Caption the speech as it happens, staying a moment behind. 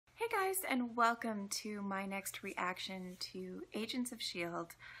guys, and welcome to my next reaction to Agents of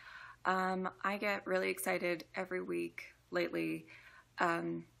S.H.I.E.L.D. I get really excited every week lately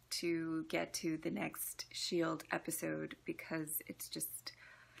to get to the next S.H.I.E.L.D. episode because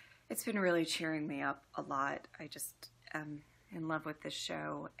it's been really cheering me up a lot. I just am in love with this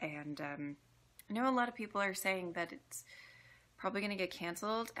show, and I know a lot of people are saying that it's probably going to get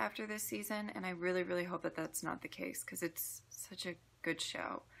canceled after this season, and I really, really hope that that's not the case because it's such a good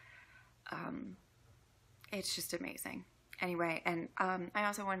show. It's just amazing. Anyway, and I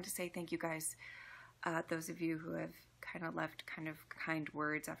also wanted to say thank you guys, those of you who have kind of left kind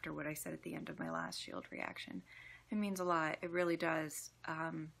words after what I said at the end of my last S.H.I.E.L.D. reaction. It means a lot. It really does.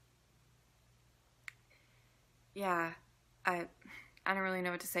 Yeah, I don't really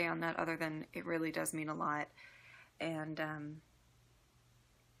know what to say on that other than it really does mean a lot. And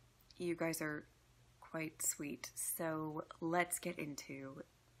you guys are quite sweet. So let's get into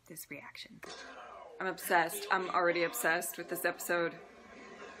this reaction. I'm obsessed. I'm already obsessed with this episode.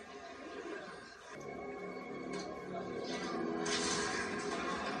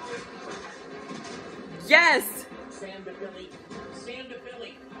 Yes! Sam to Billy. Sam to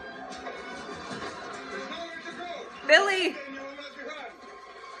Billy. Billy!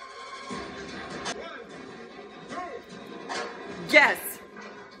 Yes!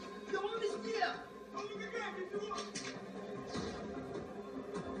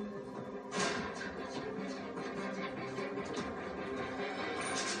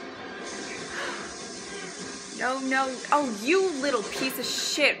 No. Oh, you little piece of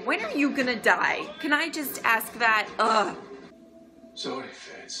shit. When are you gonna die? Can I just ask that? Ugh. Sorry,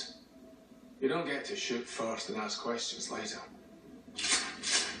 Feds. You don't get to shoot first and ask questions later.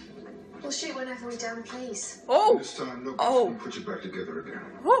 We'll shoot whenever we're done, please. Oh! This time, look, Oh! put you back together again.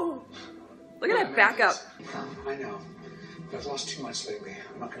 Whoa! Look at that backup. I know. I've lost too much lately.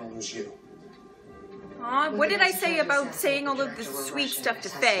 I'm not gonna lose you. Aw, what did I say about saying all of the sweet stuff to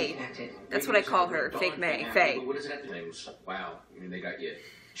Faye? That's what I call her, Fake May, Faye. What does it have to do? Wow, I mean, they got you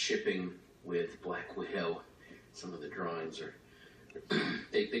shipping with Black Widow. Some of the drawings are...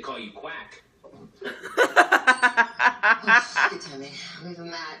 they call you Quack. Good timing. We have a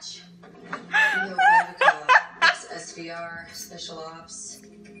match. No private SVR, Special Ops.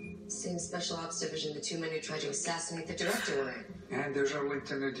 Same Special Ops division, the two men who tried to assassinate the director were in. And there's our link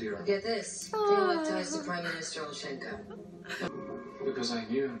to Nadir. Get this. They all have ties to Prime Minister Olshenko. Because I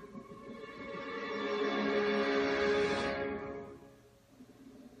knew.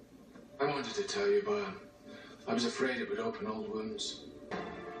 I wanted to tell you, but I was afraid it would open old wounds.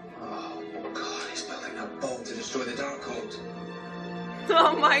 Oh, God, he's building a bomb to destroy the Darkhold.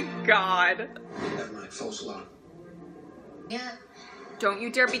 Oh my god. Never mind, false alarm. Yeah. Don't you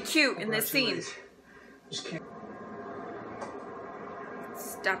dare be cute in this scene. Just can't.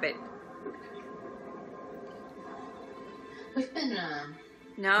 Stop it. We've been, making a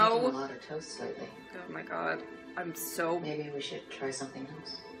No. lot of toast lately. Oh my god. I'm so... Maybe we should try something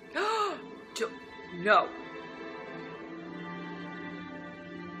else. No.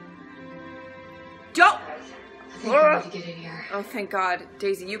 Don't! I think we need to get in here. Oh, thank God.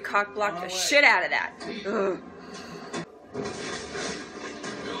 Daisy, you cock-blocked the shit out of that. Ugh.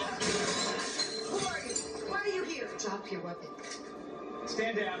 Why are you here? Drop your weapon.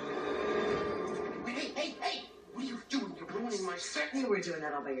 Stand down. Hey! What are you doing? You're ruining my set. You were doing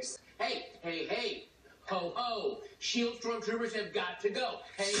that all by yourself. Hey! Ho, ho! S.H.I.E.L.D. stormtroopers have got to go.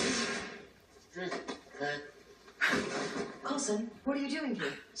 Hey! Coulson, what are you doing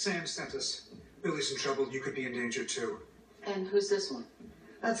here? Sam sent us. Billy's in trouble. You could be in danger too. And who's this one?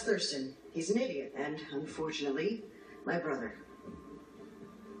 That's Thurston. He's an idiot, and unfortunately, my brother.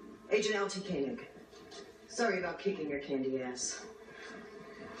 Agent L.T. Koenig. Sorry about kicking your candy ass.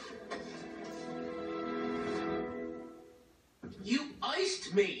 You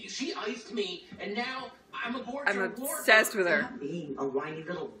iced me. She iced me, and now I'm aboard I'm your war. obsessed with her. Stop being a whiny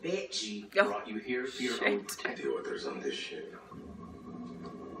little bitch. She Oh. brought you here for your own protection. Deal with there's on this shit.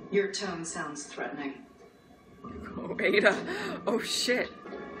 Your tone sounds threatening. Oh, Ada. Oh, shit.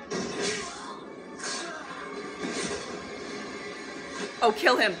 Oh,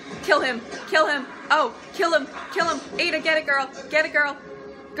 kill him. Kill him. Kill him. Oh, kill him. Kill him. Ada, get it, girl. Get it, girl.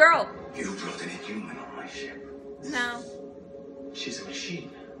 Girl. You brought an inhuman on my ship. No. She's a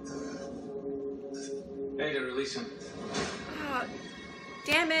machine. Ada, release him. Oh,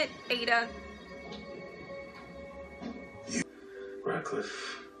 damn it, Ada.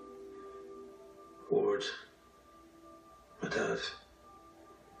 Radcliffe. Ward. My dad.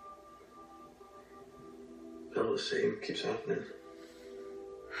 All the same, keeps happening.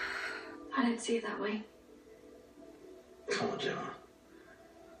 I didn't see it that way. Come on, Gemma.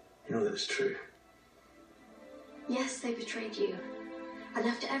 You know that's true. Yes, they betrayed you. And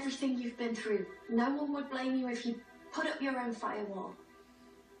after everything you've been through, no one would blame you if you put up your own firewall.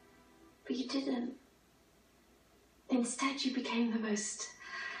 But you didn't. Instead, you became the most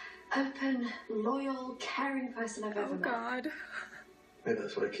open, loyal, caring person I've ever met. Oh, God. Maybe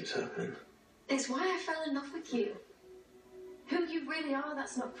that's why it keeps happening. It's why I fell in love with you. Who you really are,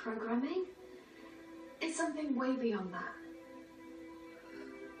 that's not programming. It's something way beyond that.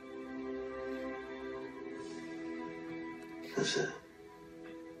 That's it.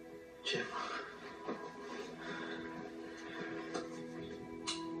 Jim.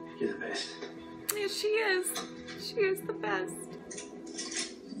 You're the best. Yeah, she is. She is the best.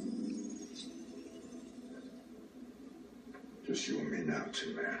 Just you and me now,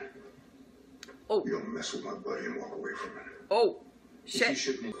 too, man. Oh. You don't mess with my buddy and walk away from it. Oh. You Shit.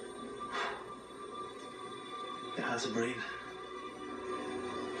 shouldn't. It has a brain.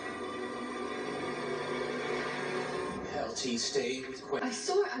 LT stayed with Quinn. I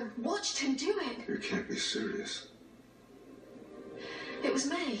saw it. I watched him do it. You can't be serious. It was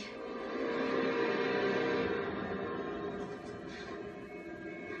May.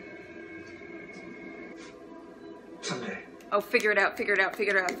 Someday. Oh, figure it out, figure it out,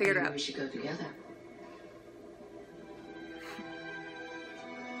 figure it out, figure it Maybe out. we should go together.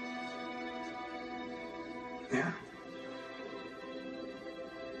 Yeah?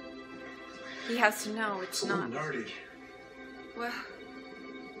 He has to know It's it's a little not. nerdy. Well,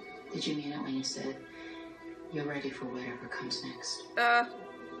 Did you mean it when you said you're ready for whatever comes next?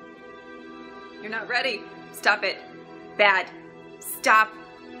 you're not ready. Stop it. Bad. Stop.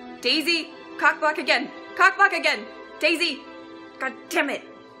 Daisy, cock block again. Cock block again. Daisy. God damn it.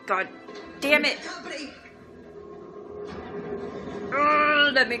 God damn it. Company!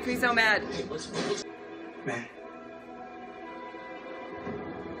 Ugh, that makes me so mad. May.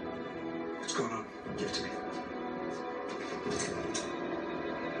 What's going on? Give it to me.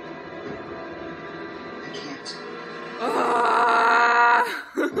 I can't.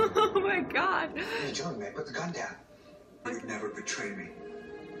 Ah! Oh my God. Hey, John, man, put the gun down. You would never betray me.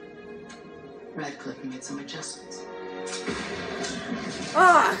 Radcliffe made some adjustments.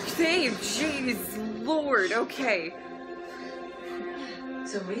 Ah, Dave, jeez, Lord, okay.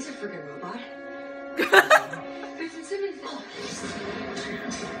 So May's a friggin' robot. Griffin Simmons.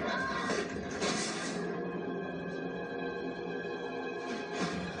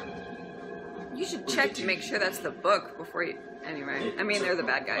 You should check to make sure that's the book before you... Anyway, I mean, they're the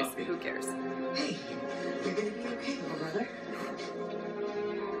bad guys. Who cares? Hey, you're gonna be okay, little brother.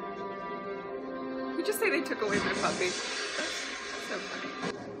 We just say they took away my puppy. So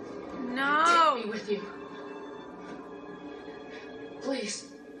funny. No! Take me with you. Please.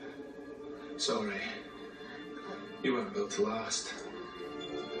 Sorry. You weren't built to last.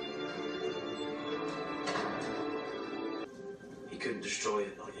 He couldn't destroy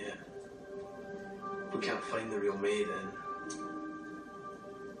it, not yet. We can't find the real May then.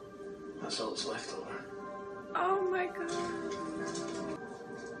 That's all that's left of her. Oh my God.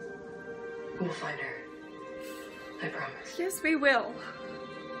 We'll find her. I promise. Yes, we will.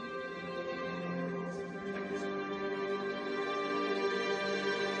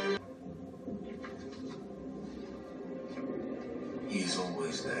 He's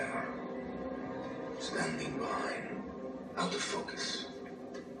always there, standing behind, out of focus,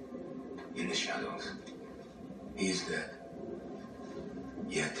 in the shadows. He's dead,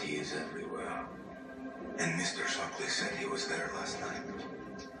 yet he is everywhere. And Mr. Shockley said he was there last night.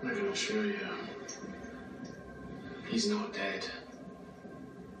 I can assure you, he's not dead.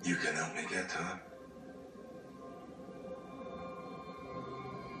 You can help me get to him.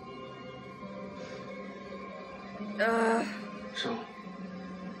 So,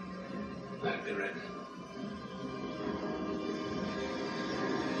 let it be written.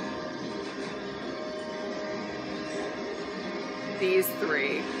 These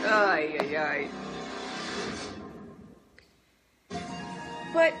three. Ay, ay, ay.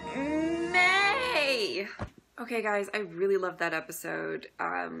 But May! Okay, guys, I really loved that episode.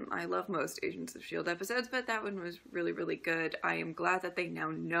 I love most Agents of S.H.I.E.L.D. episodes, but that one was really, really good. I am glad that they now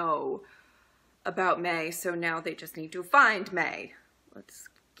know about May, so now they just need to find May. Let's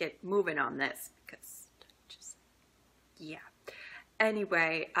get moving on this, because just, yeah.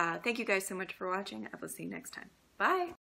 Anyway, thank you guys so much for watching. I will see you next time. Bye!